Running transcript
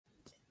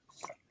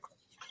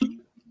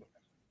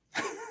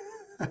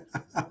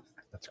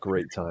That's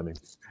great timing.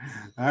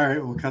 All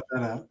right, we'll cut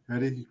that out.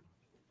 Ready?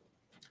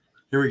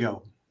 Here we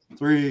go.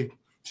 3,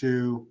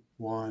 2,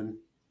 1.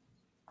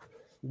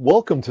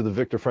 Welcome to the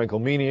Viktor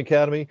Frankl Meaning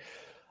Academy.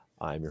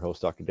 I'm your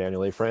host, Dr.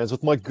 Daniel A. Franz,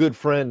 with my good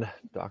friend,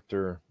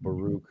 Dr.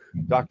 Baruch,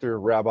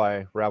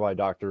 Rabbi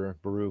Dr.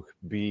 Baruch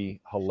B.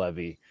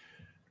 Halevi.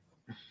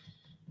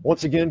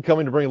 Once again,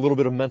 coming to bring a little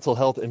bit of mental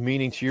health and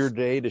meaning to your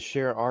day, to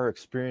share our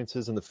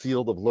experiences in the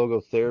field of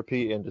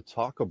logotherapy, and to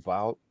talk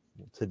about,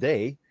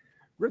 today,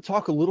 we're going to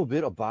talk a little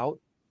bit about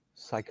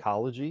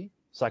psychology,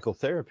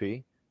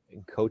 psychotherapy,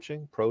 and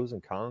coaching, pros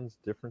and cons,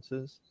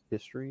 differences,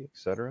 history,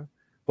 etc.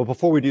 But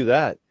before we do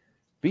that,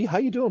 B, how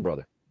you doing,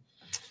 brother?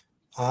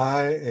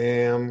 I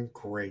am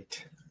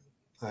great.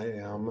 I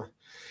am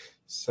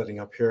setting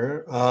up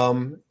here.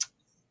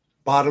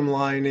 Bottom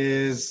line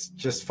is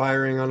just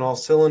firing on all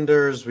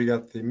cylinders. We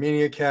got the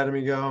Meaning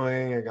Academy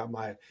going. I got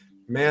my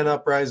Man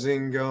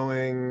Uprising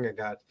going. I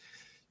got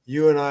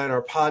you and I and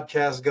our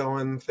podcast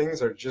going.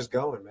 Things are just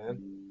going,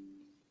 man.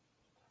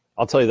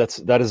 I'll tell you,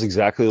 that is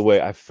exactly the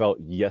way I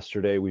felt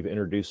yesterday. We've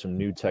introduced some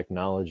new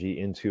technology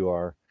into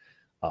our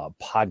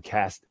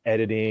podcast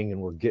editing, and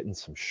we're getting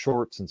some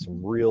shorts and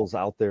some reels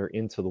out there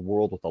into the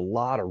world with a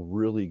lot of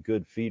really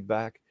good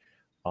feedback.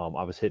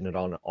 I was hitting it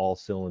on all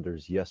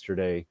cylinders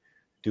yesterday,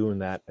 doing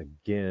that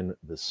again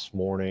this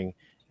morning.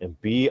 And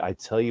B, I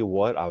tell you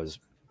what, I was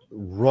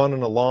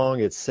running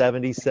along at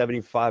 70,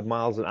 75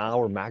 miles an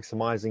hour,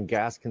 maximizing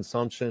gas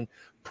consumption,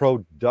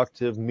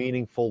 productive,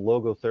 meaningful,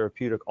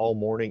 logotherapeutic all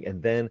morning.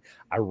 And then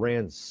I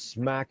ran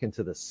smack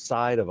into the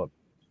side of a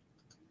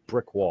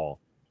brick wall.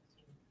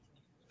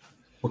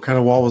 What kind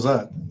of wall was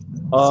that?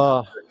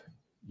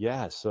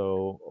 Yeah,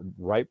 so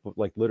right,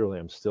 like literally,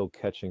 I'm still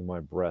catching my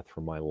breath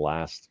from my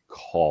last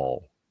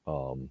call.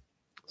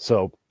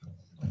 So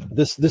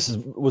this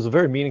was a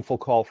very meaningful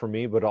call for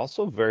me, but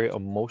also a very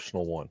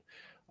emotional one.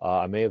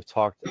 I may have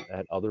talked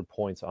at other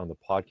points on the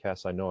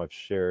podcast. I know I've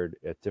shared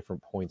at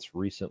different points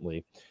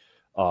recently.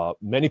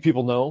 Many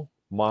people know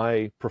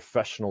my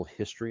professional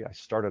history. I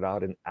started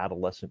out in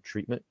adolescent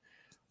treatment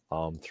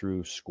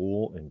through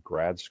school and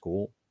grad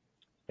school,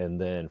 and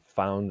then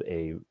found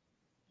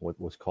what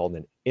was called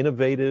an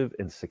innovative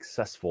and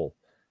successful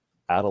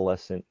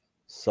adolescent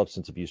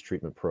substance abuse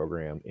treatment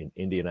program in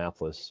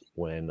Indianapolis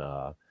when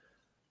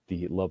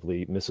the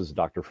lovely Mrs.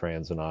 Dr.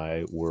 Franz and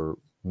I were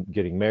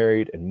getting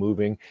married and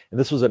moving. And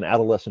this was an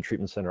adolescent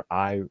treatment center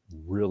I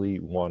really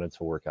wanted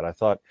to work at. I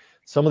thought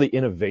some of the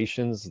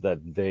innovations that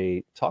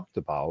they talked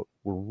about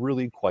were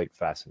really quite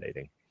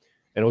fascinating.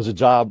 And it was a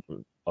job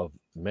of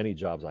many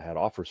jobs I had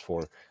offers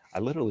for. I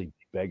literally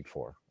begged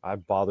for. I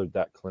bothered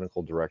that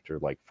clinical director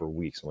like for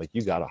weeks. I'm like,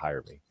 you got to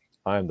hire me.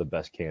 I'm the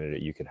best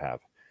candidate you could have.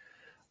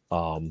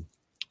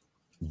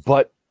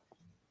 But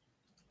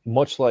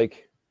much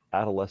like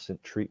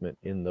adolescent treatment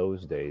in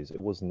those days, it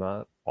was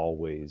not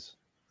always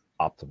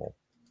optimal.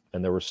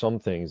 And there were some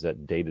things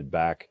that dated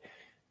back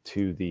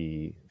to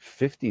the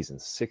 50s and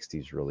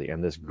 60s, really.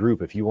 And this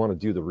group, if you want to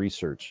do the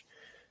research,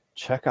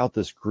 check out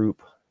this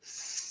group,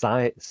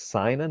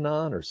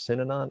 Synanon or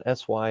Synanon,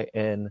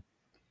 Synanon.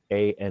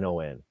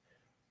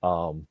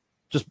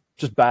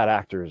 Just bad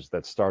actors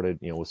that started,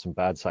 with some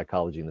bad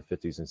psychology in the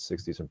 50s and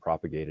 60s and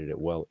propagated it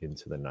well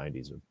into the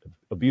 90s.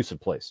 Abusive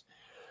place.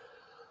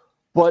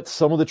 But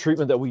some of the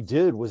treatment that we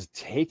did was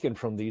taken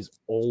from these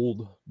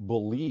old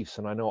beliefs.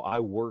 And I know I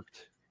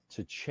worked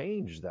to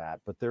change that,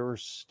 but there are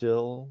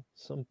still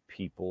some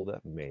people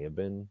that may have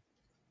been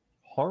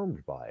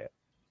harmed by it.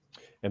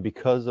 And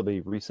because of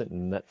a recent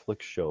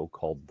Netflix show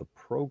called The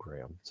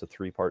Program, it's a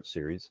 3-part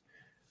series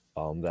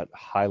that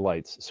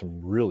highlights some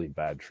really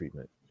bad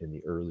treatment in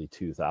the early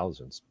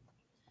 2000s,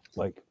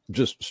 like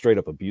just straight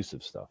up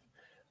abusive stuff.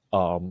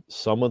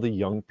 Some of the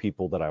young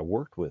people that I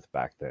worked with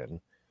back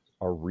then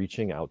are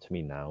reaching out to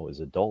me now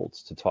as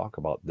adults to talk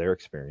about their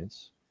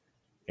experience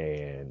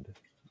and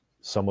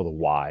some of the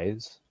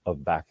whys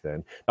of back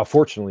then. Now,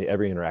 fortunately,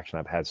 every interaction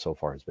I've had so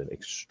far has been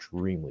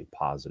extremely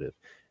positive,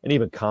 and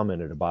even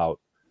commented about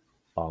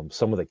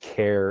some of the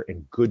care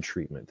and good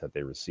treatment that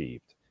they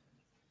received.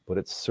 But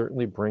it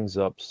certainly brings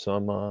up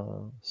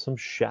some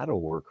shadow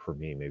work for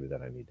me, maybe,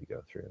 that I need to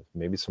go through.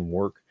 Maybe some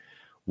work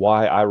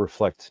why I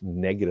reflect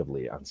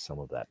negatively on some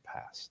of that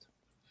past.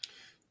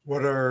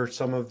 What are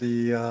some of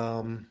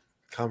the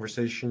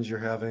conversations you're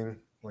having?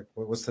 Like,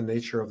 what's the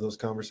nature of those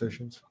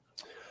conversations?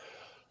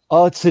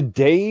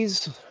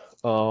 Today's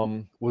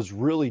was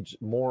really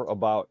more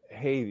about,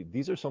 hey,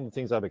 these are some of the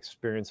things I've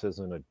experienced as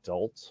an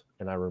adult,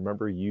 and I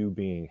remember you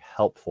being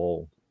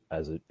helpful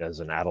as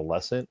an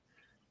adolescent.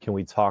 Can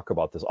we talk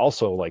about this?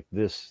 Also, like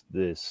this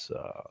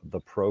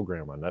the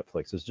program on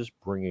Netflix is just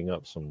bringing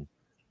up some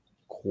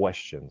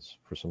questions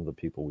for some of the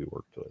people we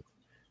worked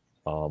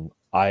with.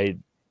 I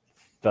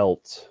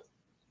felt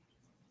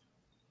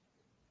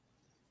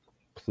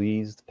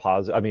pleased,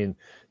 positive. I mean,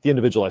 the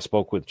individual I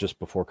spoke with just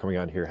before coming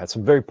on here had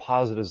some very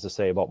positives to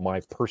say about my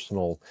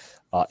personal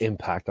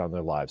impact on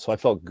their lives. So I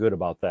felt good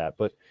about that,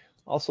 but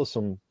also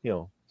some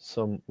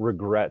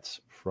regrets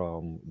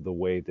from the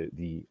way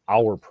that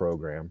our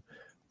program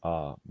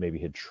maybe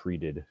had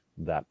treated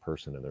that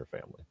person in their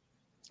family.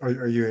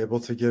 Are you able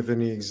to give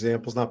any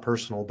examples, not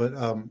personal, but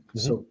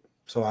so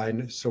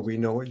we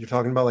know what you're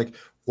talking about? Like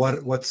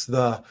what's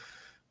the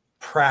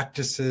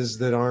practices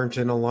that aren't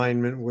in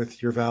alignment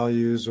with your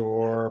values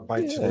or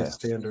by today's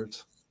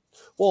standards?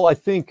 Well, I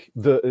think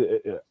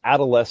the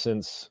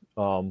adolescents,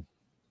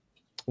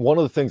 one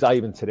of the things I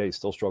even today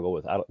still struggle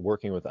with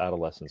working with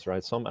adolescents,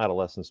 right? Some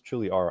adolescents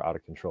truly are out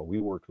of control. We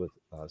worked with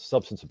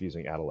substance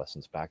abusing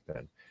adolescents back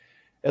then.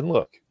 And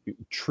look,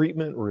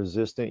 treatment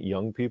resistant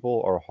young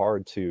people are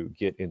hard to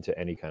get into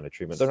any kind of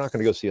treatment. They're not going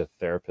to go see a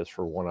therapist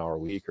for 1 hour a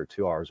week or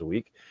 2 hours a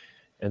week.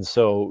 And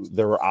so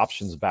there were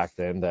options back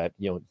then that,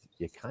 you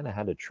kind of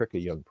had to trick a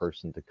young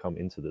person to come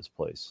into this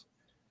place.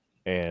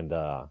 And,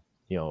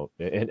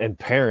 and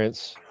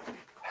parents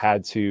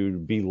had to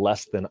be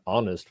less than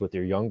honest with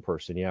their young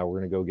person. Yeah, we're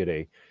going to go get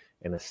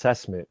an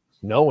assessment,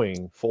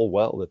 knowing full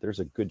well that there's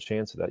a good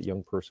chance that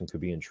young person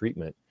could be in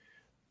treatment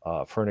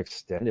for an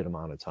extended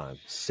amount of time,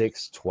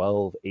 6,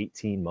 12,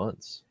 18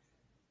 months.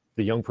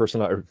 The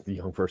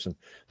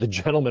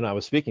gentleman I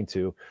was speaking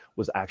to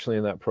was actually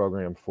in that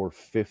program for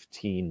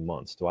 15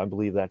 months. Do I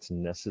believe that's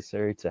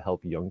necessary to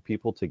help young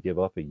people to give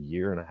up 1.5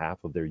 years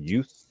of their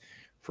youth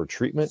for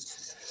treatment?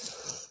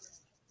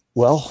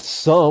 Well,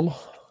 some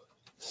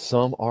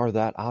are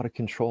that out of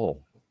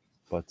control,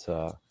 but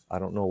I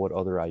don't know what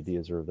other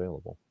ideas are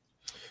available.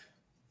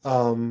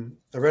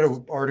 I read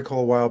an article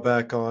a while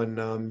back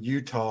on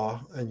Utah,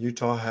 and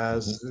Utah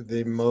has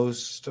the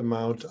most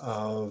amount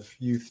of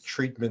youth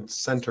treatment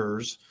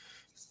centers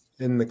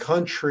in the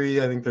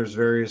country. I think there's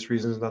various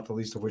reasons, not the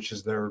least of which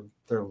is their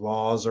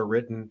laws are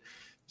written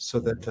so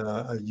that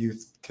a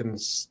youth can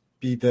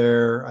be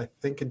there, I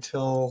think,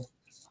 until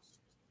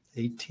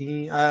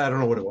 18. I don't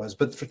know what it was,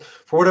 but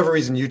for whatever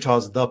reason,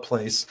 Utah's the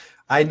place.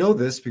 I know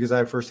this because I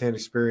have firsthand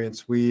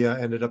experience. We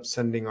ended up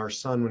sending our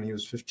son when he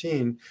was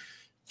 15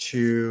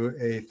 to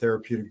a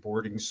therapeutic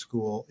boarding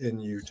school in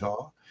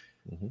Utah.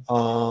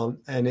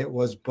 And it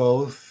was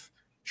both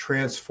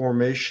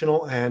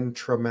transformational and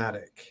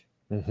traumatic,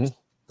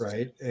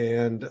 right?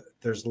 And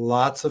there's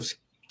lots of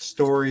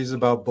stories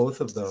about both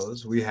of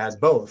those. We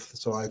had both,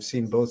 so I've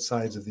seen both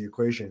sides of the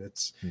equation.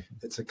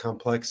 It's a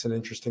complex and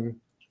interesting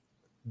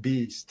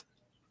beast.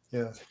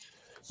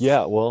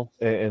 Yeah. Well,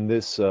 and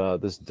this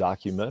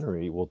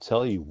documentary will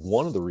tell you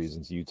one of the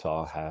reasons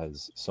Utah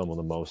has some of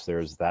the most there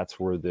is that's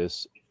where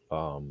this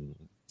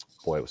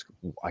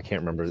I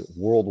can't remember,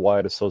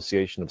 Worldwide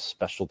Association of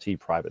Specialty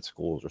Private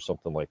Schools or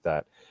something like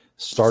that,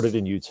 started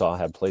in Utah,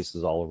 had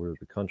places all over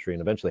the country,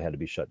 and eventually had to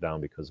be shut down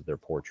because of their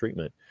poor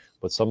treatment.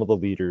 But some of the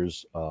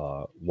leaders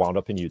wound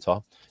up in Utah.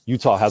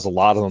 Utah has a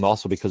lot of them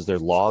also because their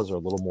laws are a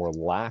little more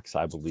lax,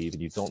 I believe,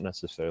 and you don't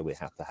necessarily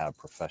have to have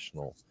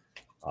professional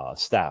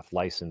staff,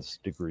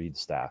 licensed, degreed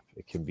staff.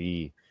 It can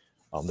be,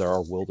 there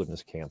are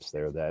wilderness camps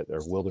there, that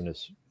are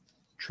wilderness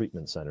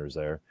treatment centers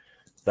there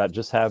that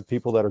just have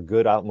people that are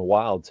good out in the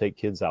wild, take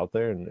kids out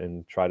there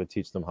and try to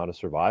teach them how to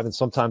survive. And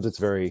sometimes it's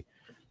very,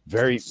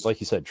 very, like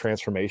you said,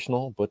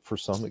 transformational, but for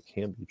some it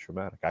can be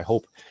traumatic. I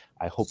hope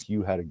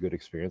you had a good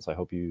experience. I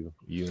hope you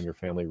and your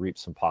family reaped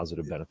some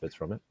positive benefits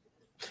from it.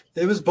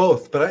 It was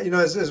both, but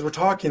as we're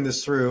talking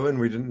this through, and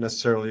we didn't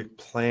necessarily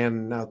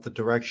plan out the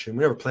direction.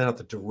 We never plan out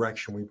the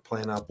direction. We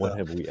plan out. When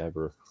have we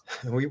ever?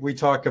 We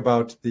talk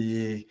about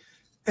the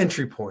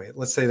entry point.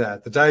 Let's say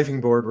that the diving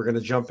board. We're going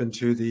to jump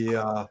into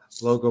the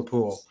logo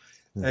pool,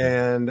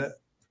 and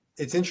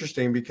it's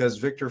interesting because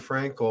Viktor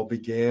Frankl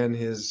began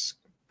his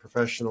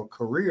professional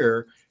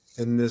career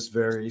in this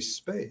very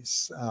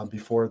space.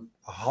 Before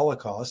the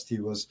Holocaust, he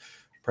was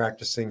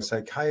practicing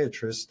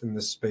psychiatrist in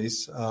the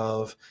space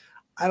of,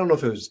 I don't know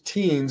if it was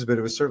teens, but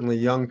it was certainly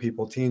young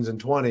people, teens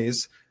and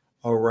 20s,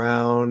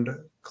 around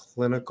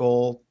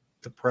clinical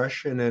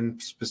depression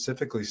and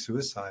specifically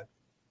suicide.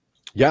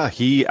 Yeah,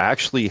 he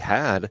actually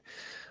had,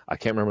 I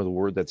can't remember the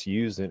word that's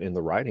used in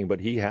the writing, but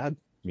he had,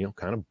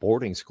 kind of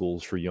boarding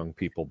schools for young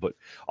people, but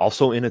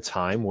also in a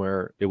time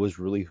where it was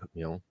really,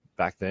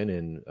 back then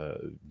in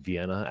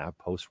Vienna at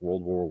post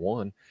World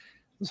War I, it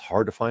was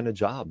hard to find a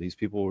job. These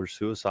people were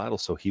suicidal.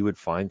 So he would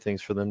find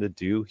things for them to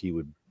do. He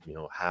would,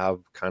 have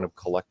kind of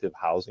collective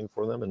housing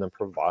for them and then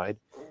provide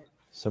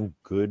some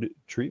good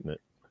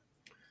treatment.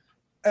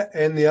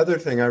 And the other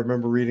thing I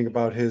remember reading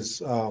about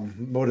his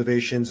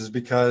motivations is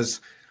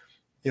because,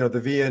 the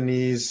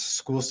Viennese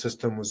school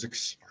system was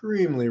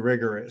extremely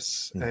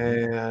rigorous.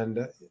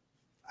 And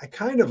I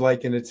kind of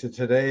liken it to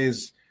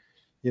today's,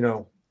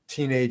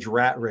 teenage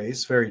rat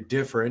race, very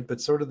different, but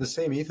sort of the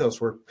same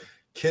ethos where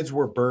kids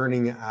were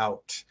burning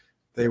out.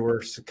 They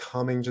were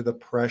succumbing to the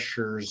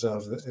pressures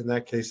of, in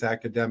that case,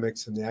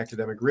 academics and the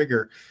academic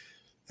rigor.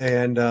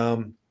 And,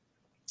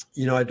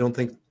 I don't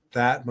think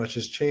that much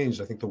has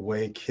changed. I think the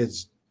way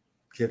kids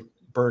get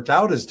burnt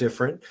out is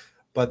different,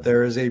 but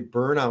there is a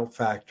burnout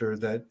factor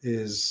that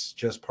is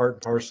just part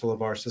and parcel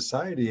of our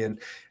society. And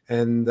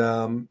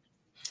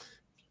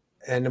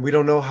we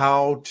don't know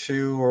how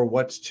to or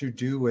what to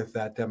do with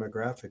that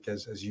demographic,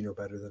 as you know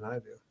better than I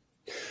do.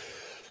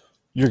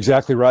 You're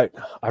exactly right.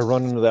 I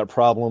run into that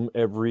problem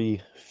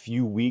every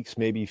few weeks,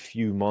 maybe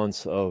few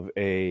months, of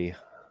a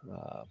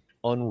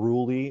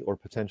unruly or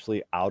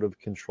potentially out of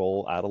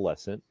control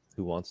adolescent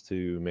who wants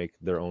to make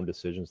their own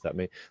decisions that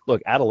may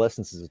look.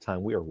 Adolescence is a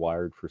time we are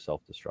wired for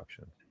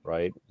self-destruction,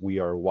 right? We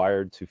are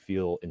wired to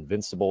feel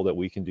invincible, that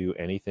we can do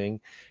anything,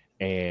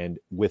 and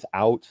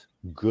without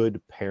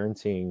good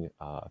parenting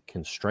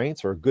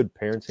constraints or a good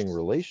parenting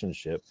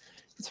relationship,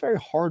 it's very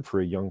hard for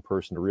a young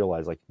person to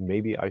realize, like,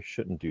 maybe I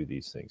shouldn't do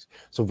these things.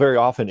 So very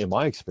often in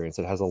my experience,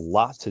 it has a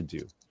lot to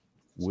do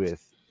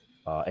with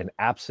an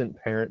absent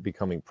parent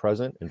becoming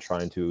present and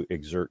trying to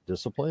exert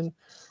discipline,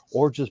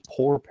 or just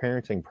poor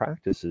parenting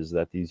practices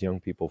that these young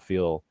people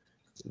feel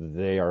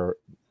they are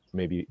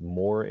maybe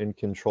more in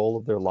control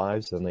of their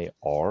lives than they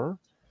are.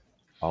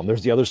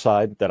 There's the other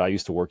side that I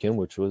used to work in,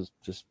 which was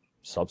just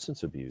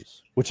substance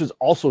abuse, which is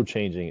also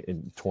changing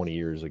in 20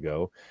 years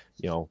ago.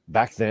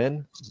 Back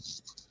then,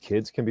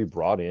 kids can be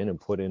brought in and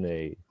put in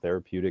a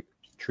therapeutic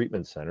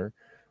treatment center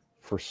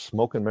for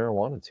smoking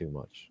marijuana too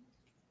much.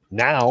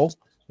 Now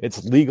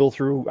it's legal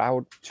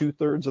throughout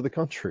 2/3 of the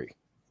country.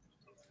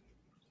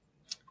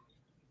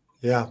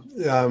 Yeah.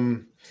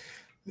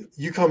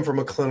 You come from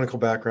a clinical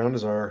background,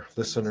 as our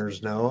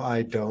listeners know.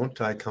 I don't.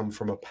 I come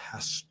from a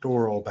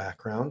pastoral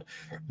background.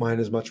 Mine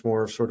is much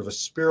more of sort of a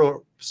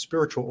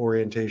spiritual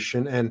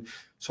orientation. And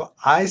so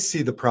I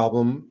see the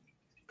problem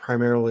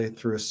primarily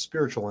through a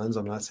spiritual lens.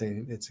 I'm not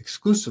saying it's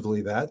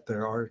exclusively that.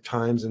 There are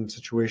times and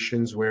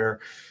situations where,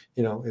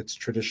 it's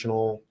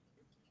traditional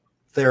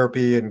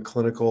therapy and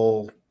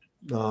clinical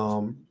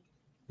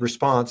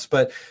response.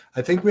 But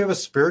I think we have a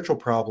spiritual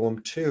problem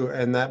too.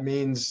 And that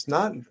means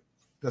not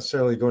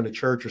necessarily going to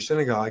church or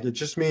synagogue. It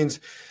just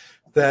means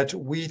that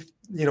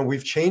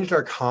we've changed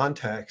our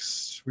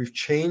context. We've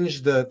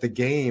changed the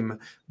game,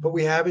 but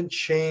we haven't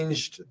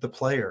changed the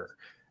player.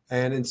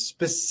 And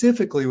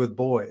specifically with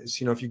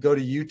boys, if you go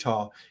to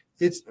Utah,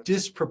 it's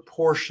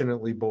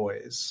disproportionately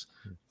boys.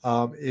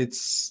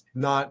 It's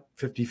not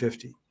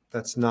 50-50.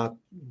 That's not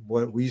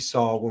what we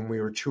saw when we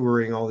were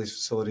touring all these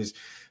facilities.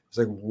 It's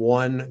like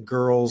one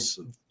girl's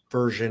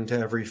version to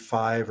every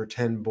 5 or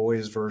 10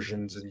 boys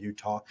versions in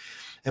Utah.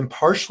 And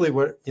partially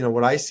what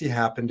I see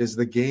happened is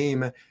the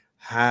game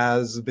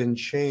has been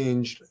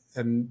changed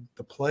and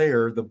the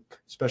player,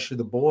 especially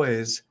the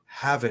boys,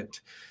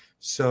 haven't.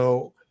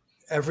 So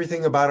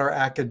everything about our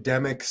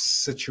academic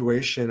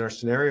situation, our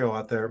scenario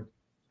out there,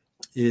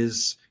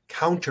 is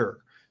counter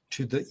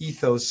to the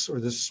ethos or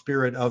the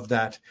spirit of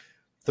that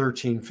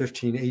 13,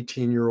 15,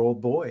 18-year-old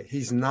boy.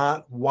 He's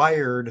not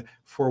wired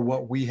for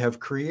what we have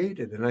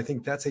created. And I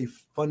think that's a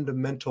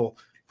fundamental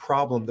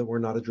problem that we're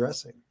not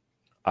addressing.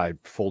 I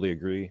fully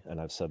agree.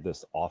 And I've said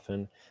this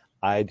often.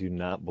 I do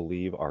not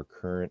believe our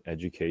current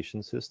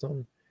education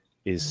system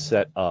is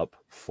set up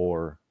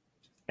for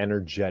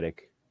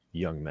energetic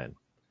young men,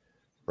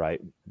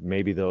 right?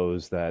 Maybe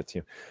those that,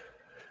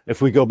 if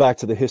we go back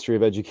to the history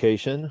of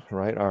education,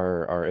 right,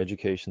 our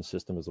education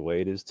system is the way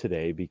it is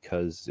today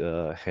because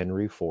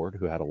Henry Ford,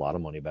 who had a lot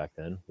of money back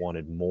then,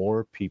 wanted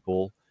more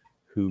people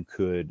who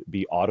could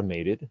be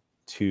automated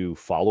to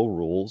follow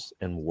rules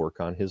and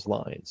work on his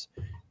lines.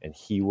 And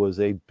he was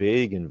a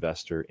big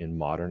investor in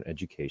modern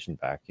education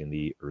back in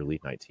the early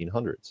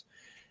 1900s.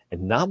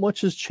 And not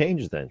much has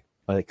changed then,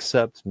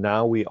 except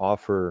now we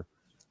offer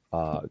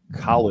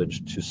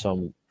college to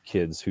some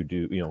kids who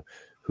do,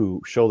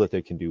 who show that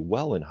they can do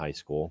well in high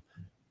school,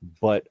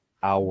 but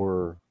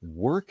our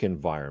work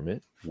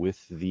environment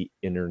with the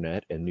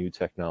internet and new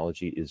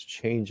technology is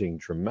changing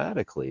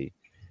dramatically.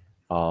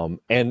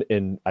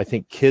 And I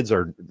think kids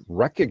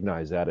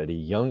recognize that at a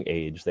young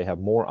age. They have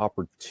more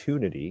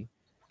opportunity,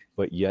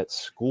 but yet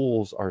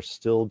schools are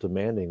still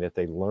demanding that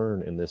they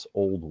learn in this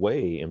old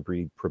way and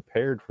be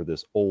prepared for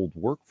this old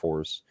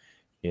workforce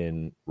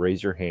in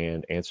raise your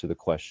hand, answer the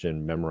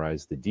question,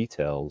 memorize the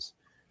details,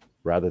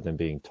 rather than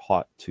being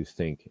taught to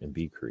think and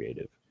be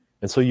creative.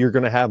 And so you're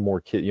going to have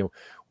more kids,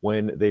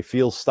 when they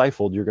feel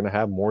stifled, you're going to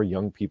have more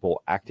young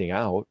people acting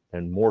out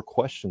and more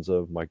questions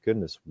of, my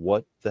goodness,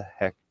 what the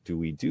heck do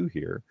we do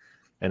here?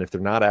 And if they're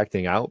not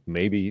acting out,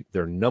 maybe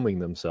they're numbing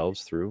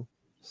themselves through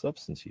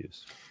substance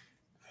use.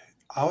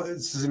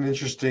 This is an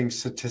interesting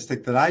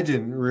statistic that I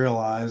didn't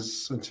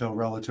realize until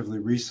relatively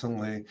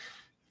recently.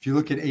 If you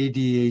look at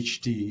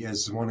ADHD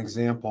as one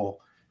example,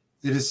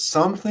 it is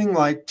something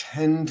like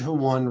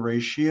 10-to-1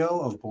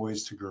 ratio of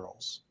boys to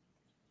girls.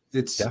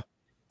 It's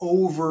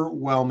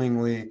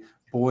overwhelmingly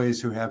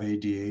boys who have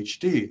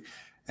ADHD.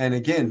 And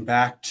again,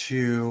 back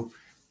to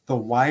the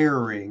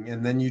wiring,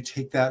 and then you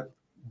take that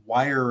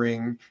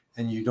wiring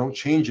and you don't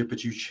change it,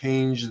 but you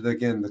change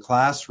the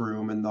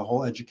classroom and the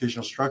whole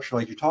educational structure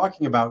like you're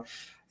talking about.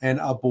 And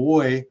a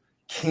boy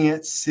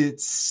can't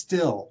sit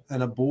still.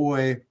 And a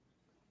boy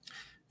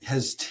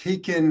has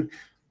taken,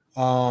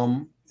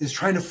 is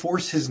trying to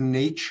force his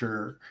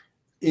nature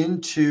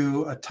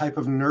into a type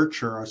of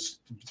nurture. It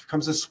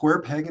becomes a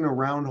square peg in a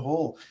round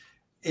hole.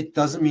 It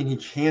doesn't mean he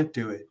can't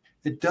do it.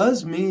 It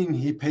does mean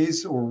he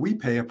pays, or we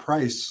pay, a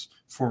price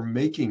for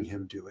making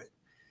him do it.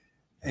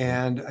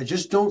 And I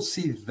just don't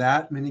see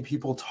that many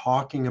people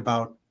talking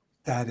about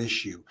that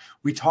issue.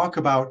 We talk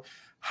about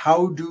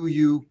how do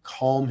you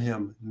calm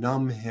him,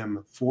 numb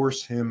him,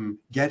 force him,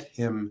 get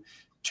him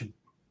to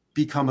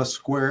become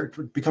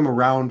a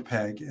round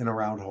peg in a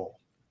round hole.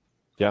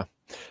 Yeah.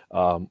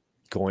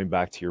 Going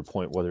back to your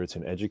point, whether it's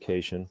in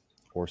education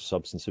or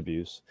substance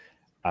abuse,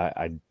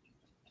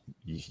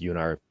 you and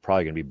I are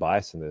probably going to be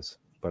biased in this,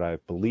 but I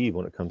believe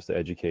when it comes to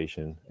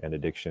education and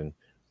addiction,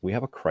 we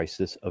have a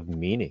crisis of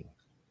meaning,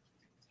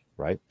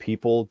 right?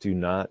 People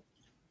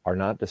are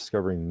not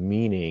discovering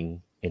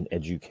meaning in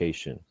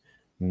education,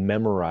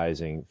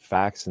 memorizing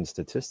facts and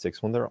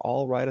statistics when they're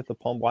all right at the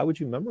palm. Why would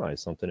you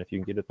memorize something if you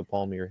can get it at the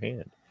palm of your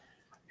hand?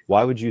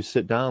 Why would you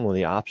sit down when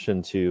the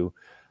option to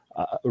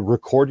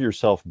record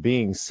yourself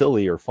being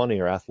silly or funny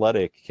or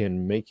athletic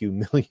can make you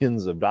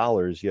millions of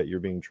dollars, yet you're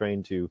being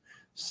trained to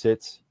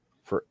sit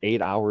for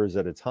 8 hours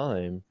at a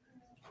time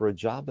for a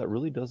job that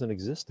really doesn't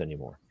exist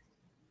anymore?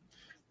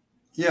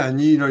 Yeah,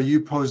 and you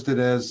posed it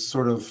as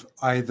sort of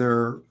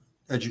either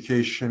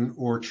education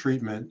or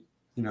treatment,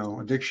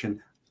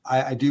 addiction.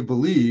 I do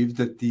believe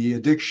that the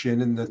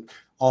addiction and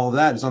all of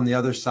that is on the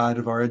other side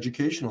of our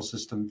educational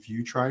system. If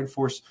you try and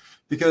force,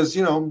 because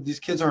these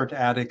kids aren't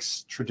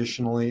addicts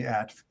traditionally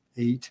at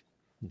 8,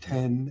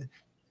 10.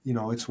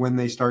 It's when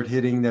they start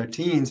hitting their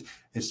teens,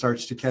 it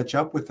starts to catch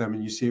up with them,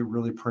 and you see it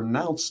really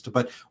pronounced.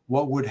 But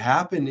what would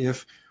happen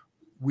if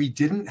we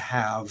didn't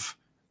have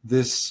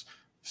this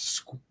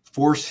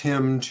force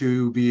him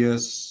to be a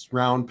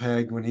round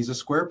peg when he's a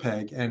square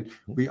peg, and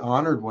we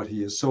honored what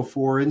he is? So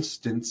for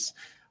instance,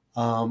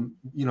 I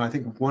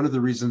think one of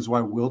the reasons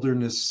why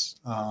wilderness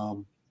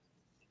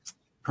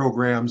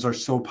programs are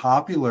so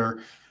popular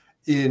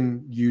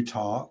in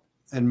Utah,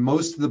 and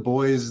most of the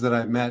boys that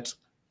I met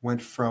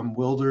went from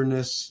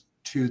wilderness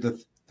to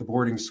the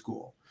boarding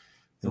school.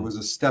 It was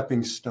a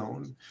stepping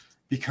stone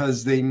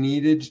because they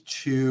needed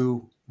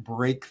to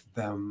break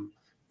them.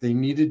 They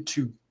needed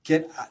to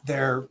get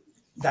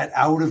that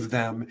out of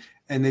them.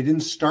 And they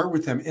didn't start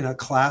with them in a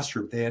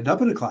classroom. They end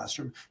up in a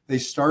classroom. They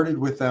started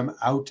with them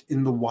out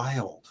in the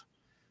wild,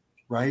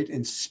 right?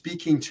 And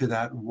speaking to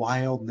that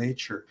wild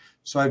nature.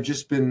 So I've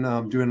just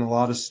been doing a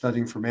lot of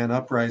studying for Man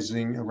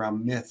Uprising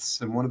around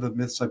myths. And one of the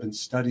myths I've been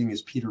studying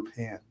is Peter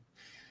Pan.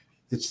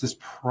 It's this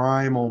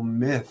primal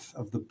myth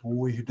of the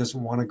boy who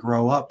doesn't want to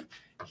grow up.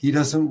 He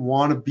doesn't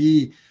want to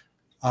be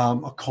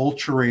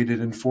acculturated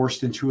and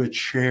forced into a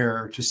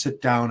chair to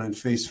sit down and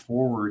face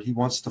forward. He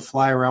wants to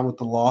fly around with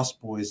the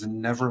Lost Boys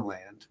in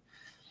Neverland.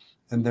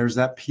 And there's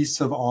that piece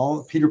of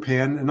all Peter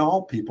Pan and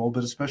all people,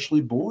 but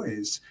especially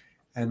boys.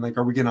 And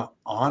are we going to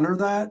honor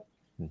that?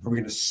 Are we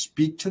going to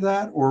speak to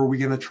that? Or are we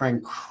going to try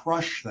and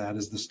crush that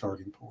as the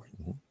starting point?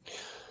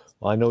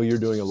 Well, I know you're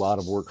doing a lot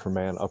of work for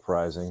Man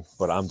Uprising,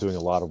 but I'm doing a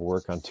lot of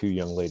work on 2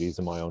 young ladies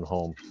in my own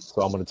home.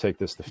 So I'm going to take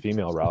this the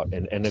female route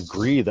and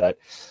agree that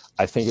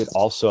I think it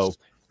also,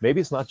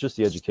 maybe it's not just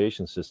the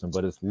education system,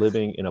 but it's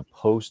living in a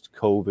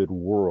post-COVID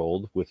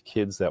world with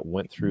kids that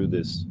went through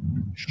this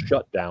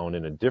shutdown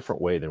in a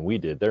different way than we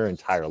did. Their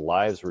entire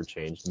lives were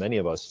changed. Many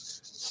of us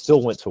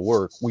still went to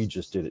work. We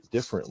just did it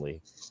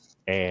differently.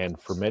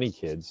 And for many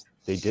kids,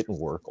 they didn't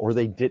work, or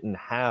they didn't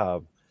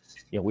have,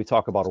 we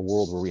talk about a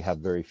world where we have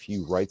very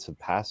few rites of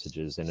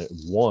passages. And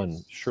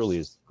one surely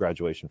is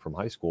graduation from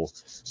high school.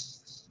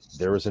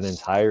 There was an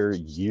entire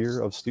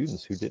year of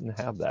students who didn't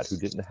have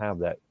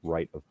that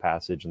rite of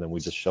passage. And then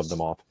we just shoved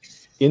them off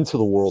into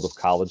the world of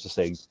college to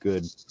say,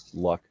 good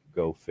luck,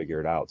 go figure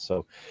it out.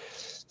 So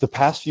the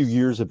past few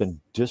years have been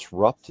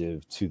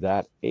disruptive to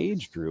that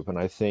age group. And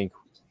I think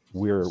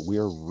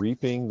we're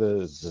reaping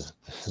the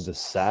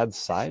sad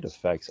side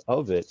effects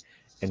of it.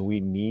 And we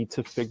need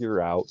to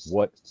figure out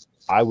what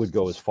I would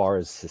go as far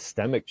as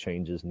systemic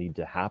changes need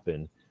to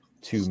happen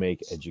to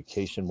make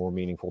education more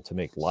meaningful, to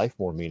make life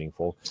more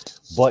meaningful.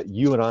 But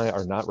you and I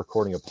are not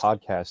recording a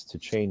podcast to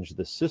change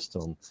the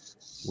system.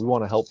 We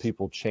want to help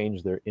people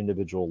change their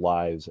individual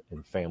lives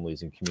and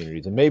families and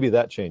communities. And maybe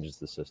that changes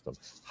the system.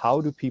 How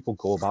do people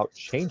go about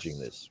changing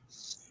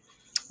this?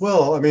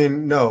 Well,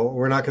 no,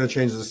 we're not going to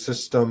change the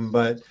system,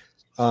 but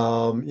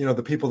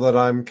the people that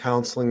I'm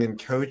counseling and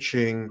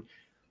coaching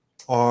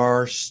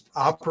are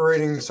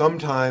operating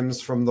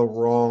sometimes from the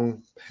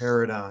wrong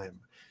paradigm,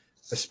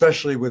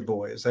 especially with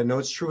boys. I know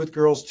it's true with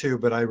girls too,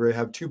 but I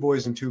have 2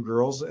 boys and 2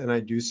 girls, and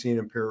I do see an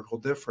empirical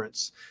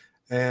difference.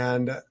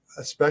 And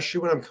especially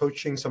when I'm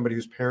coaching somebody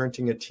who's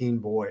parenting a teen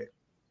boy,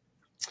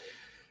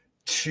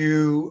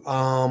 to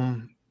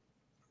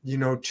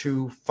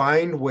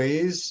find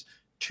ways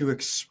to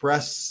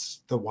express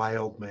the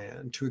wild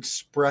man, to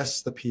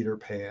express the Peter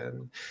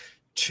Pan,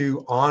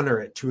 to honor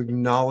it, to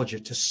acknowledge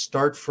it, to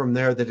start from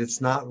there, that it's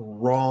not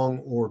wrong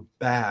or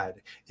bad.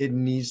 It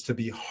needs to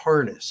be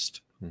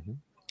harnessed. Mm-hmm.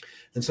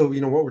 And so,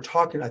 what we're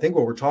talking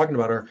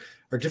about are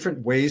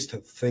different ways to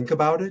think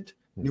about it,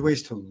 mm-hmm. new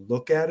ways to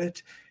look at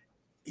it.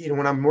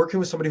 When I'm working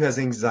with somebody who has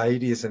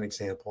anxiety as an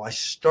example, I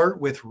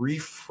start with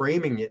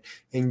reframing it.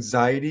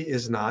 Anxiety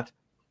is not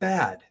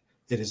bad.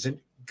 It isn't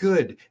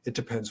good. It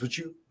depends what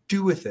you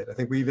do with it? I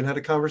think we even had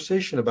a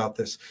conversation about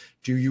this.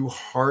 Do you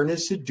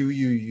harness it? Do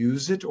you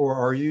use it? Or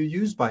are you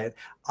used by it?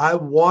 I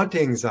want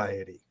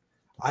anxiety.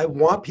 I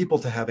want people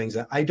to have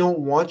anxiety. I don't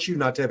want you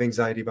not to have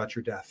anxiety about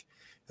your death.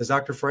 As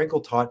Dr.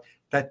 Frankel taught,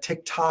 that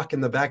tick-tock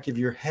in the back of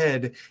your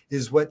head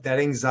is what that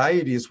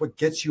anxiety is, what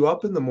gets you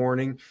up in the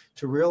morning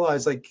to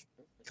realize, like,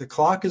 the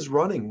clock is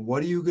running.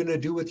 What are you going to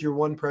do with your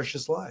one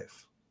precious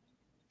life?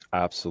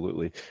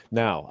 Absolutely.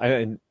 Now,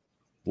 and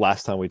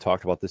last time we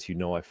talked about this,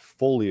 I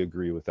fully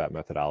agree with that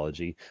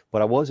methodology,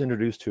 but I was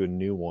introduced to a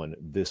new one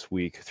this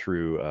week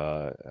through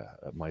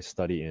my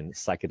study in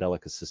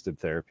psychedelic assisted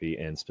therapy,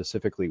 and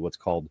specifically what's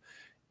called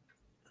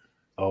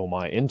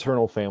my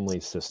internal family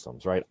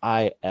systems, right?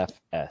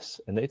 IFS.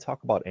 And they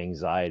talk about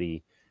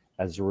anxiety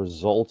as a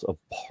result of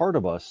part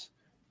of us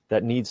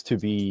that needs to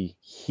be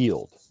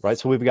healed, right?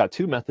 So we've got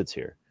two methods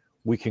here.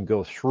 We can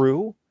go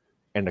through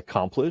and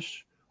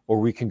accomplish, or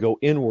we can go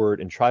inward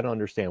and try to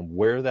understand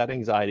where that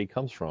anxiety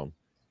comes from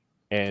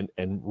and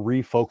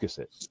refocus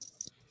it.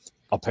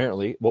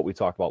 Apparently, what we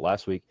talked about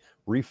last week,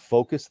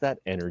 refocus that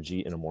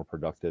energy in a more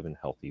productive and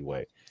healthy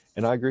way.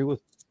 And I agree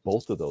with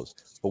both of those,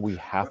 but we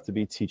have to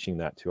be teaching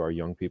that to our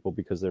young people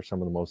because they're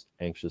some of the most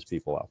anxious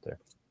people out there.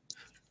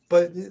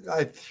 But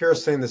I hear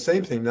us saying the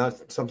same thing,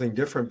 not something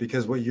different,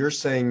 because what you're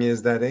saying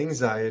is that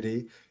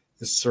anxiety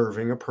is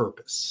serving a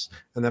purpose,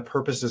 and that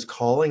purpose is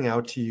calling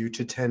out to you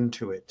to tend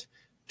to it,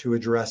 to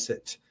address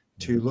it,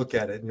 to look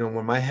at it.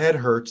 When my head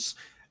hurts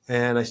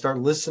and I start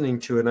listening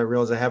to it and I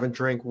realize I haven't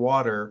drank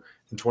water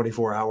in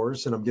 24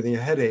 hours and I'm getting a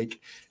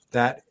headache,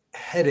 that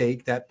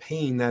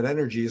pain, that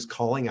energy is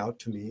calling out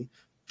to me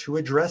to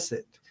address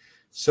it.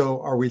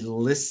 So are we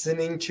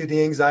listening to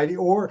the anxiety,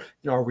 or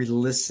are we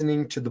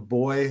listening to the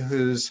boy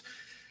who's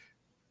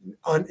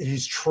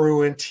he's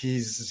truant,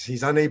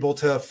 he's unable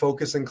to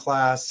focus in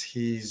class,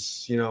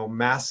 he's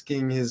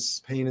masking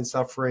his pain and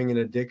suffering and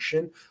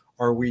addiction?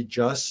 Are we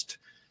just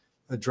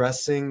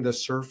addressing the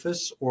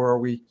surface, or are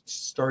we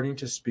starting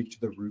to speak to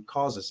the root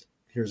causes?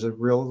 Here's a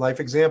real life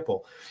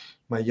example.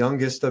 My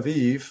youngest,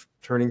 Aviv,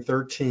 turning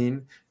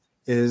 13,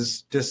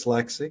 is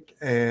dyslexic,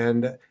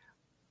 and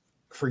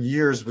for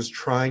years was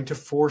trying to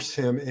force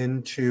him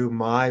into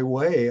my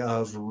way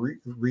of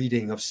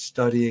reading, of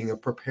studying,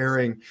 of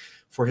preparing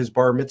for his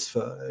bar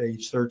mitzvah at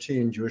age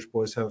 13. Jewish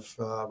boys have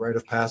rite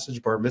of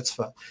passage, bar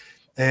mitzvah.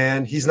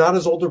 And he's not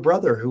his older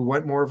brother who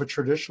went more of a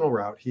traditional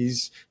route.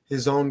 He's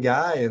his own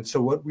guy. And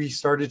so what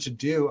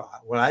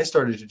I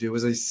started to do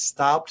was I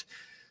stopped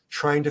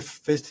trying to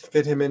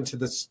fit him into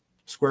the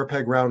square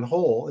peg round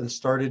hole and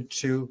started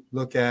to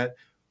look at,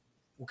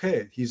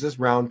 okay, he's this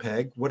round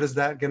peg. What is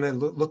that going to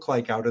look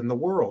like out in the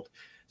world?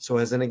 So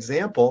as an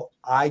example,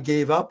 I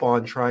gave up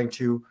on trying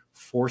to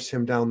force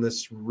him down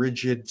this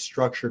rigid,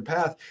 structured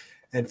path.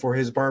 And for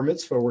his bar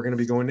mitzvah, we're going to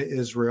be going to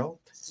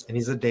Israel, and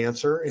he's a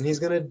dancer, and he's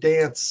going to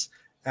dance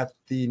at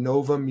the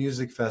Nova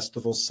Music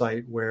Festival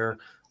site where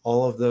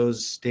all of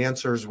those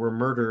dancers were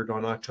murdered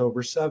on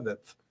October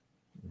 7th.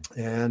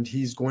 And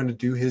he's going to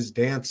do his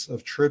dance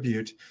of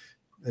tribute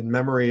in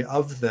memory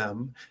of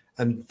them.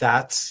 And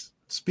that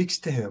speaks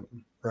to him,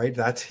 right?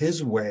 That's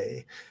his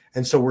way.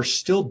 And so we're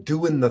still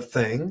doing the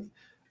thing,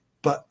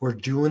 but we're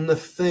doing the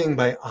thing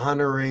by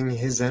honoring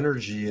his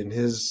energy and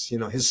his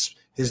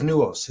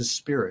nuos, his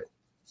spirit.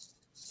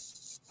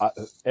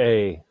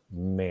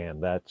 Man,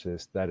 that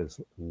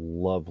is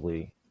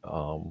lovely.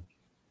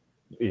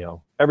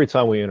 Every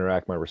time we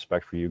interact, my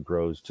respect for you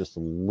grows just a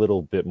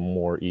little bit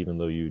more, even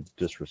though you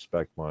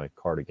disrespect my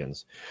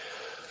cardigans.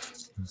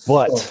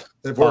 But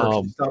it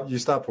works. You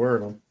stopped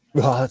wearing them.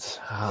 It's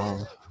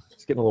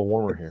getting a little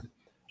warmer here.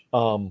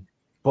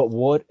 But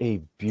what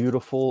a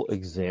beautiful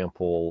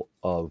example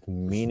of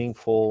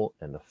meaningful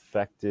and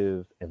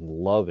effective and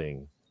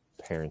loving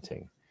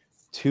parenting.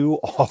 Too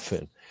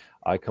often,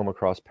 I come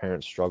across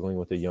parents struggling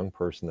with a young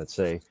person that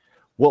say,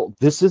 well,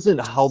 this isn't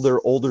how their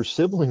older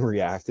sibling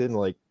reacted. And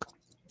like,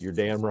 you're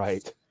damn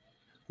right,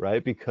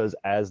 right? Because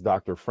as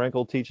Dr.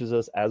 Frankel teaches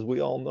us, as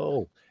we all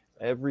know,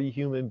 every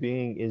human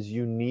being is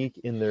unique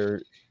in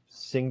their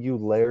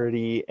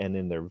singularity and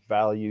in their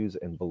values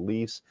and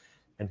beliefs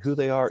and who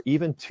they are.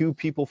 Even two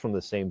people from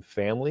the same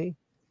family,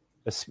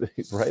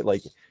 right?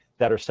 Like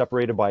that are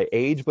separated by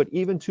age, but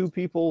even two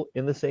people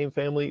in the same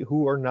family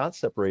who are not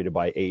separated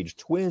by age,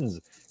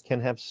 twins,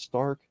 can have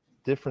stark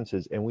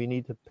differences. And we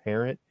need to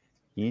parent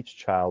each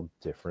child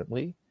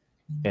differently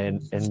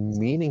and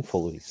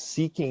meaningfully,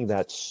 seeking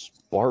that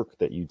spark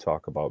that you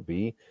talk about,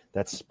 B,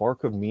 that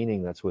spark of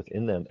meaning that's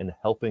within them and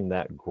helping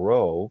that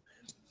grow.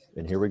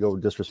 And here we go,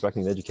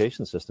 disrespecting the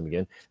education system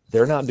again.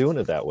 They're not doing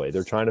it that way.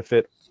 They're trying to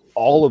fit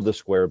all of the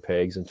square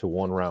pegs into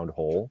one round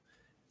hole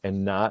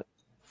and not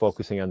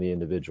focusing on the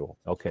individual.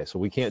 Okay, so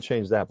we can't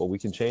change that, but we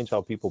can change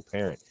how people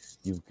parent.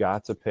 You've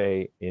got to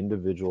pay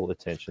individual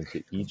attention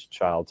to each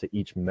child, to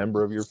each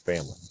member of your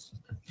family.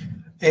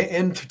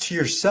 And to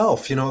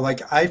yourself,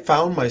 like I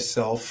found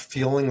myself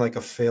feeling like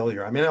a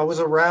failure. I mean, I was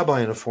a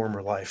rabbi in a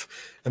former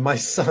life, and my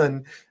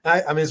son,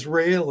 I'm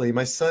Israeli.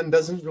 My son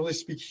doesn't really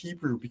speak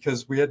Hebrew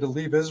because we had to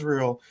leave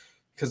Israel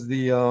because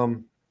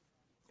the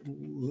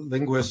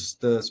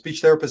linguist, the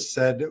speech therapist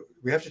said,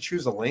 we have to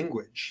choose a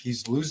language.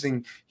 He's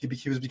losing,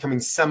 he was becoming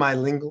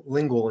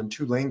semi-lingual in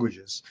two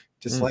languages.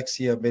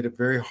 Dyslexia made it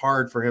very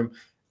hard for him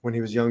when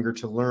he was younger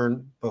to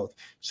learn both.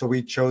 So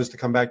we chose to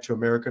come back to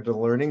America to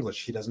learn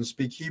English. He doesn't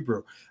speak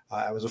Hebrew.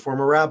 I was a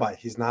former rabbi.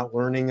 He's not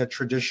learning a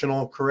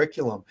traditional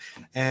curriculum.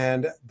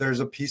 And there's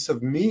a piece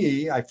of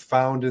me I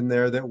found in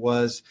there that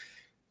was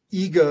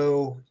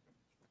ego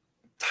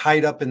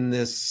tied up in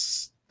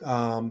this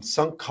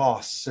sunk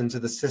costs into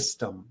the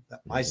system,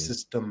 my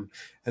system.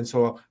 And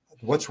so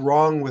what's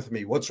wrong with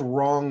me? What's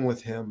wrong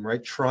with him,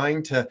 right?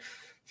 Trying to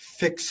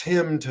fix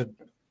him to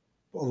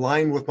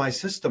align with my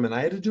system. And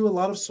I had to do a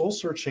lot of soul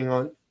searching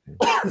on,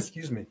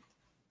 excuse me,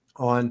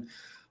 on,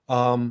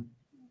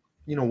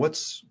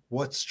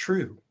 what's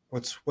true?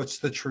 What's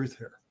the truth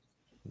here?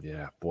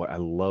 Yeah, boy, I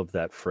love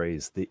that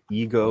phrase, the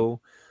ego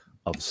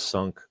of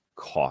sunk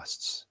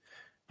costs.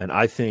 And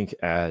I think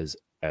as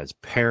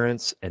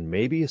parents, and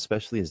maybe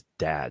especially as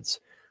dads,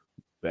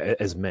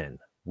 as men,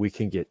 we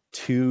can get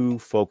too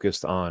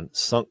focused on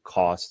sunk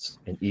costs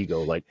and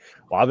ego. Like,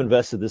 well, I've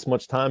invested this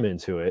much time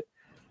into it,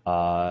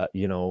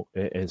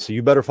 and so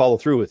you better follow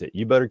through with it.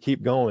 You better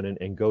keep going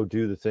and go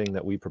do the thing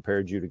that we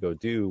prepared you to go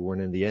do. When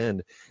in the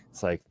end,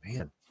 it's like,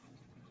 man,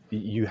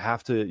 you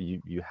have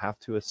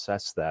to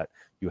assess that.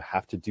 You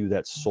have to do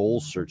that soul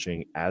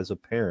searching as a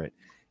parent.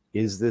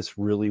 Is this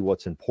really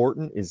what's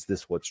important? Is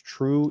this what's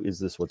true? Is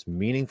this what's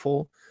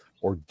meaningful?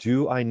 Or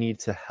do I need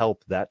to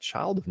help that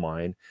child of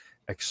mine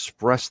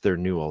express their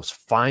nous,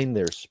 find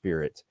their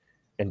spirit,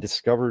 and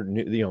discover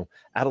new,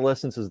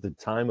 adolescence is the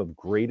time of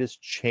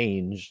greatest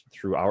change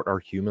throughout our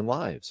human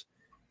lives.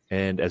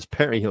 And as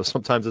parents,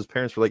 sometimes as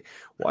parents, we're like,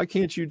 why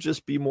can't you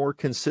just be more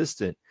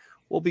consistent?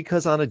 Well,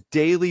 because on a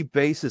daily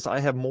basis, I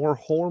have more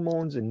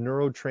hormones and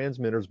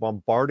neurotransmitters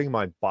bombarding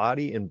my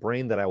body and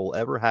brain that I will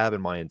ever have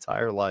in my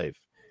entire life.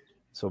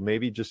 So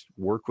maybe just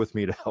work with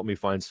me to help me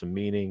find some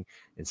meaning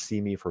and see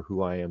me for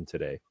who I am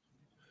today.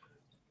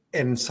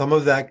 And some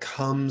of that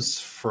comes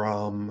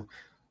from,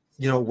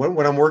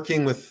 when I'm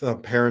working with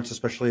parents,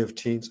 especially of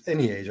teens,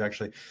 any age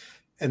actually,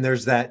 and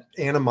there's that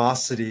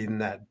animosity and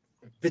that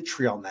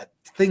vitriol, and that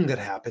thing that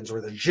happens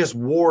where they're just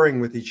warring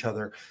with each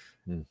other.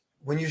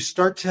 When you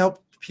start to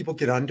help people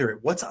get under it,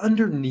 what's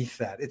underneath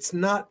that? It's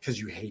not because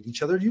you hate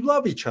each other, you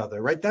love each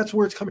other, right? That's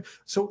where it's coming.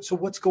 So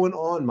what's going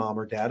on, mom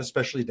or dad,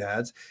 especially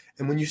dads?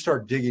 And when you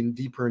start digging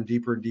deeper and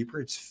deeper and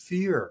deeper, it's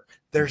fear.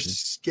 They're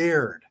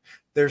scared.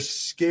 They're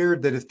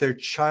scared that if their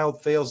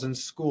child fails in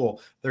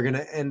school, they're going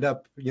to end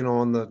up,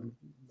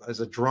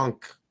 as a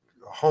drunk,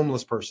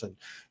 homeless person.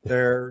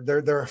 They're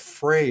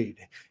afraid.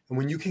 And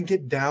when you can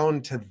get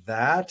down to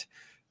that,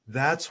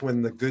 that's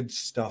when the good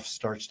stuff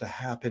starts to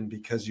happen,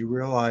 because you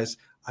realize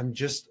I'm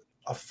just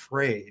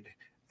afraid.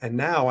 And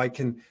now I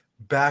can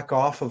back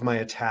off of my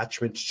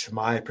attachment to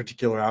my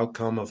particular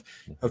outcome of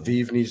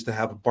Aviv needs to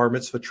have a bar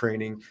mitzvah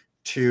training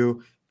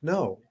to,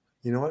 no,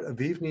 you know what?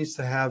 Aviv needs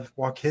to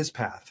walk his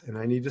path, and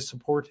I need to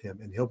support him,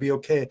 and he'll be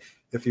okay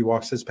if he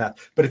walks his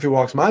path. But if he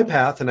walks my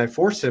path and I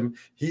force him,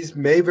 he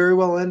may very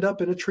well end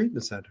up in a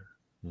treatment center.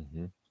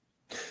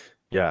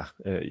 Yeah.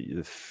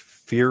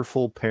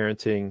 Fearful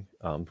parenting.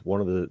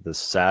 One of the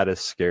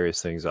saddest,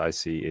 scariest things I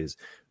see is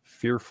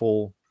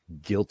fearful,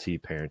 guilty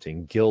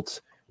parenting. Guilt,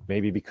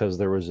 maybe because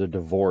there was a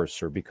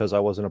divorce, or because I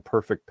wasn't a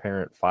perfect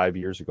parent 5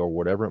 years ago, or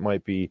whatever it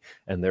might be,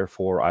 and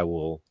therefore I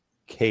will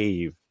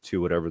cave to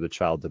whatever the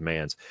child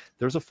demands.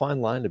 There's a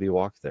fine line to be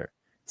walked there,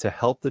 to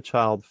help the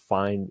child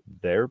find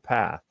their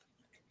path,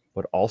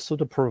 but also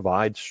to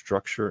provide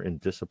structure and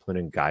discipline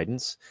and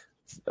guidance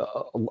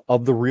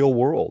of the real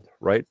world,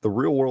 right? The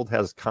real world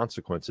has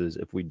consequences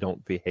if we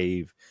don't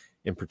behave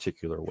in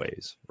particular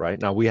ways,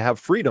 right? Now we have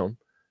freedom,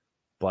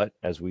 but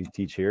as we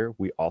teach here,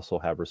 we also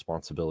have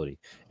responsibility.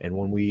 And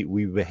when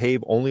we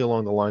behave only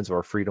along the lines of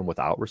our freedom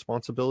without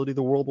responsibility,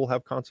 the world will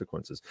have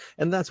consequences.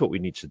 And that's what we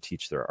need to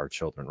teach our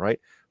children, right?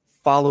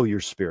 Follow your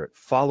spirit,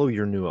 follow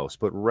your nous,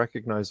 but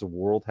recognize the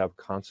world have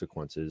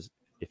consequences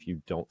if you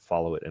don't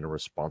follow it in a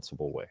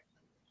responsible way.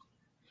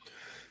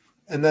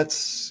 And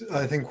that's,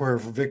 I think, where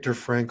Viktor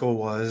Frankl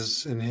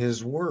was in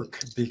his work,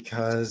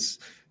 because,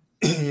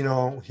 he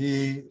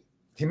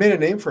made a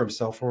name for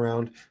himself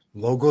around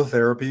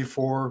logotherapy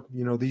for,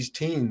 these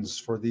teens,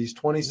 for these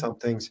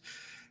 20-somethings,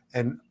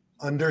 and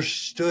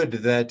understood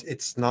that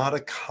it's not a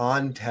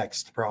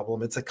context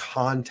problem. It's a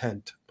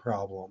content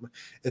problem.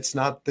 It's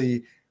not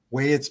the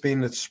way it's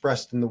being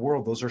expressed in the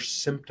world. Those are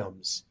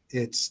symptoms.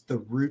 It's the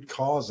root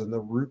cause. And the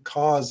root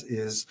cause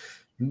is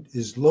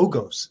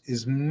logos,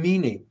 is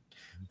meaning,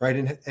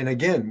 right? And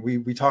again,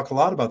 we talk a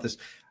lot about this.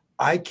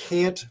 I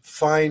can't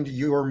find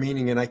your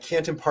meaning, and I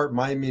can't impart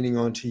my meaning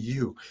onto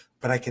you,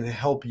 but I can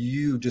help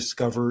you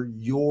discover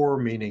your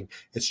meaning.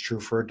 It's true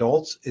for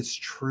adults. It's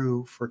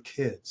true for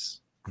kids.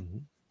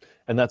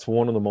 And that's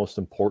one of the most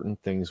important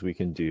things we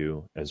can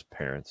do as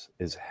parents,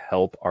 is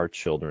help our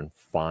children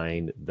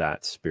find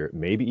that spirit,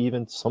 maybe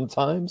even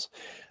sometimes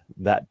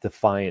that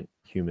defiant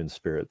human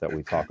spirit that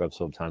we talk of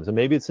sometimes. And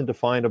maybe it's in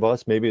defiance of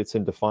us, maybe it's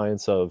in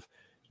defiance of,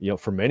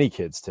 for many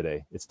kids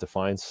today, it's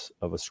defiance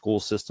of a school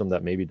system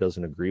that maybe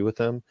doesn't agree with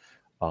them.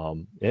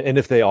 And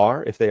if they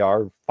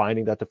are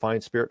finding that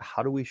defiant spirit,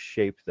 how do we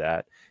shape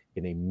that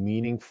in a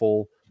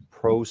meaningful,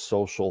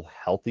 pro-social,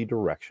 healthy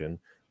direction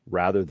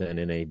rather than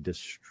in a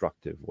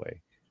destructive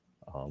way?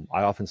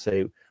 I often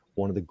say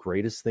one of the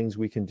greatest things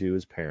we can do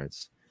as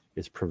parents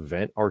is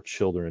prevent our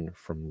children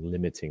from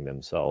limiting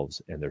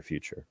themselves and their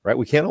future, right?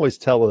 We can't always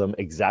tell them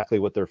exactly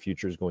what their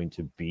future is going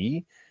to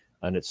be,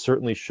 and it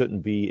certainly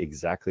shouldn't be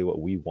exactly what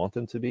we want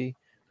them to be,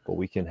 but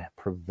we can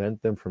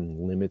prevent them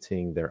from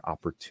limiting their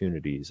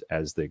opportunities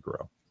as they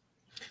grow.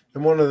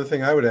 And one other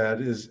thing I would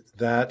add is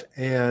that,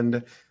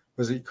 and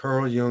was it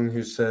Carl Jung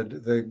who said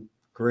the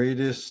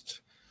greatest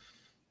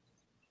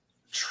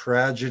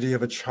tragedy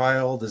of a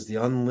child is the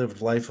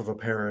unlived life of a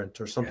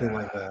parent, or something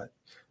like that.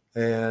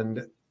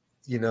 And,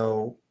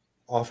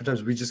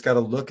 oftentimes we just got to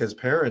look as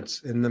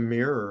parents in the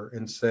mirror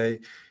and say,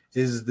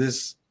 is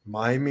this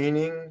my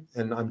meaning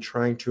and I'm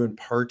trying to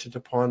impart it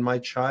upon my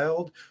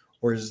child,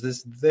 or is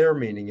this their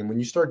meaning? And when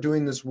you start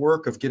doing this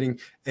work of getting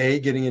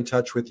in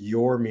touch with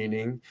your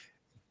meaning,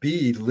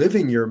 B,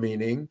 living your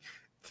meaning,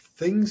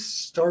 things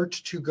start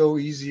to go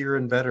easier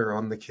and better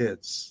on the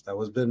kids. That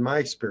has been my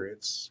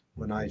experience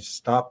when I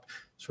stop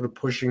sort of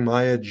pushing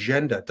my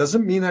agenda. It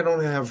doesn't mean I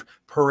don't have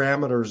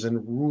parameters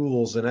and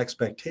rules and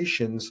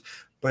expectations,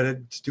 but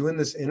it's doing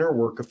this inner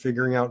work of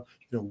figuring out,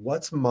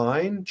 what's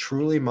mine,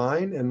 truly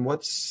mine, and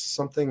what's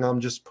something I'm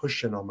just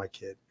pushing on my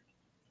kid.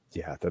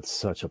 Yeah, that's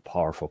such a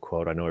powerful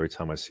quote. I know every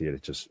time I see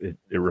it, it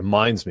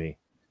reminds me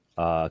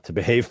to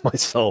behave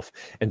myself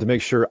and to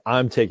make sure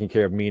I'm taking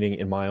care of meaning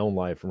in my own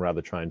life, and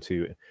rather trying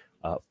to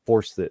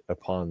force it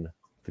upon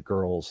the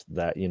girls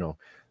that,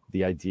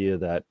 the idea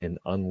that an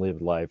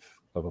unlived life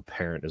of a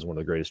parent is one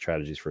of the greatest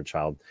tragedies for a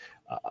child.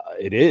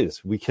 It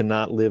is. We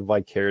cannot live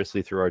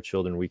vicariously through our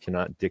children. We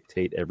cannot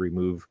dictate every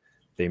move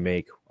they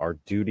make. Our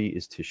duty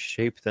is to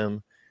shape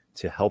them,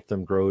 to help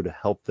them grow, to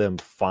help them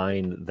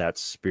find that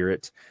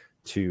spirit,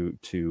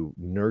 to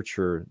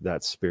nurture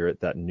that spirit,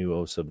 that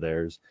nous of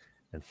theirs,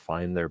 and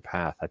find their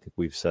path. I think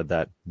we've said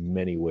that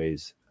many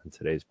ways in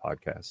today's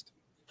podcast.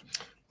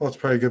 Well, it's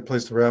probably a good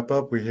place to wrap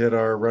up. We hit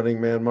our running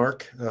man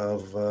mark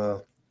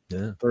of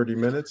 30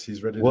 minutes.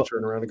 He's ready to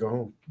turn around and go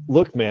home.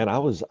 Look, man, I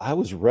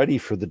was ready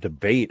for the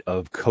debate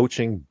of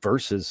coaching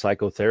versus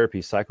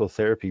psychotherapy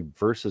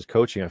versus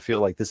coaching. I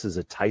feel like this is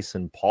a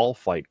Tyson Paul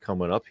fight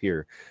coming up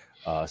here.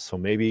 So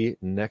maybe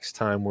next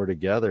time we're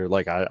together,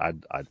 like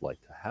I'd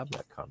like to have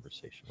that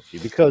conversation with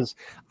you, because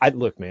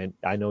look, man,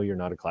 I know you're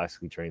not a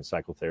classically trained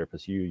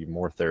psychotherapist. You're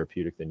more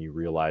therapeutic than you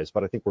realize,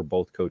 but I think we're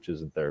both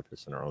coaches and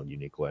therapists in our own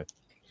unique way.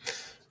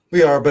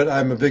 We are, but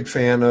I'm a big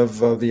fan of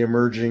the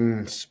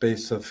emerging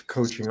space of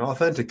coaching,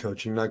 authentic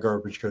coaching, not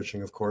garbage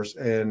coaching, of course.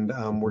 And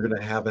we're going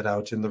to have it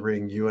out in the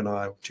ring, you and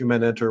I. 2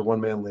 men enter,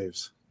 1 man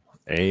leaves.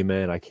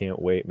 Amen. I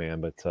can't wait, man.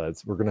 But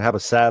we're going to have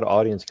a sad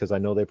audience, because I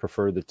know they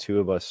prefer the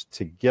two of us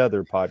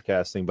together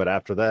podcasting. But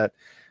after that,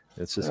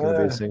 it's just going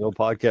to be a single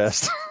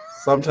podcast.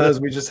 Sometimes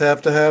we just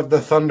have to have the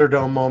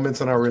Thunderdome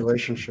moments in our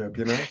relationship,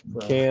 So.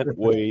 Can't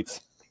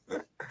wait.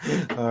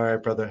 All right,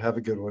 brother. Have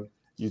a good one.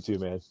 You too,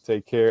 man.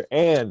 Take care.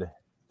 And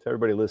to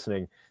everybody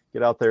listening,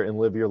 get out there and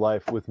live your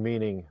life with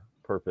meaning,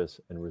 purpose,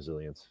 and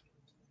resilience.